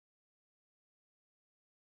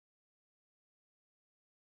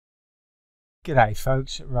G'day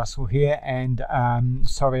folks, Russell here, and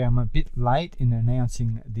sorry I'm a bit late in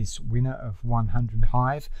announcing this winner of 100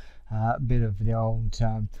 Hive. A bit of the old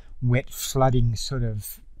wet flooding sort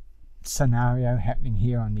of scenario happening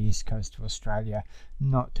here on the east coast of Australia,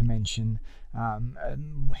 not to mention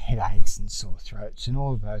headaches and sore throats and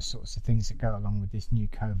all of those sorts of things that go along with this new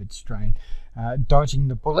COVID strain. Dodging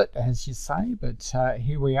the bullet, as you say, but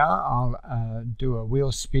here we are. I'll do a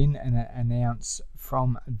wheel spin and announce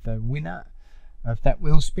from the winner of that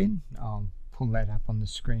wheel spin. I'll pull that up on the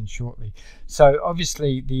screen shortly. So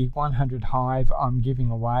obviously the 100 Hive I'm giving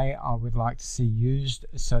away, I would like to see used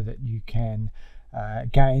so that you can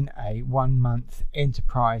gain a 1-month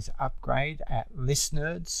enterprise upgrade at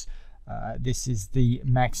Listenerds. This is the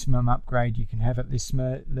maximum upgrade you can have at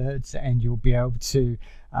Listenerds, and you'll be able to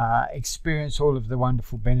experience all of the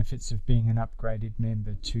wonderful benefits of being an upgraded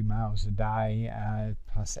member. 2 mails a day,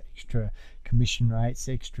 plus extra commission rates,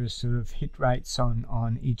 extra sort of hit rates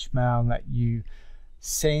on each mail that you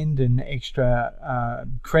send, and extra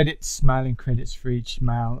credits, mailing credits for each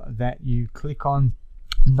mail that you click on,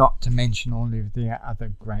 not to mention all of the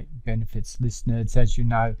other great benefits. Listenerds, as you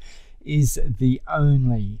know, is the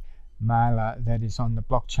only mailer that is on the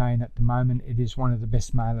blockchain at the moment. It is one of the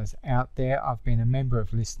best mailers out there. I've been a member of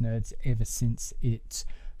Listenerds ever since it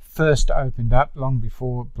first opened up, long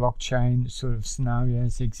before blockchain sort of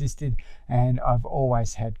scenarios existed, and I've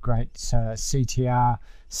always had great CTR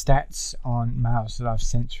stats on mails that I've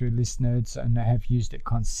sent through Listenerds, and I have used it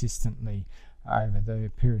consistently over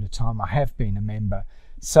the period of time I have been a member.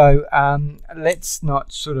 So let's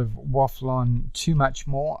not sort of waffle on too much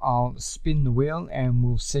more. I'll spin the wheel and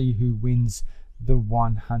we'll see who wins the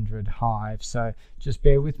 100 Hive. So just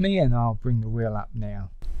bear with me and I'll bring the wheel up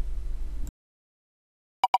now.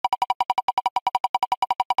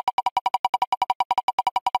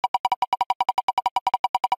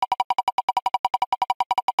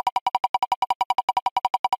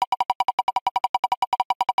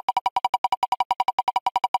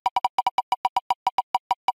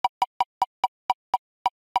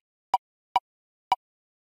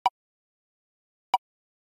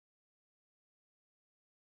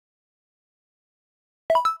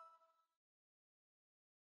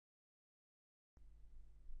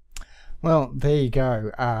 Well, there you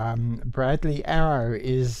go. Bradley Arrow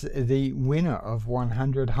is the winner of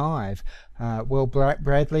 100 Hive. Well,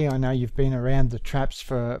 Bradley, I know you've been around the traps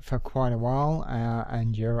for quite a while,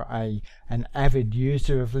 and you're an avid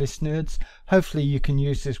user of Listenerds. Hopefully you can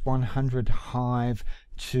use this 100 Hive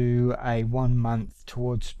to a 1 month,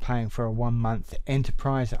 towards paying for a 1-month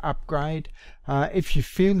enterprise upgrade. If you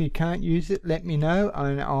feel you can't use it, let me know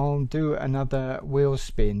and I'll do another wheel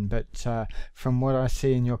spin. But from what I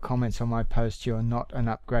see in your comments on my post, you're not an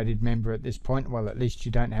upgraded member at this point. Well, at least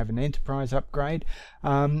you don't have an enterprise upgrade.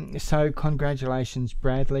 So congratulations,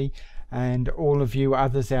 Bradley. And all of you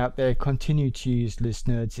others out there, continue to use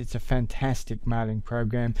Listenerds. It's a fantastic mailing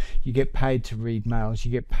program. You get paid to read mails,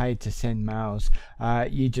 you get paid to send mails,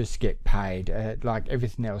 you just get paid like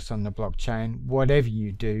everything else on the blockchain. Whatever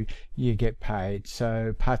you do, you get paid.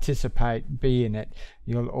 So participate, be in it.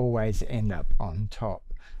 You'll always end up on top.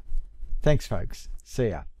 Thanks folks, see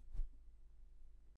ya.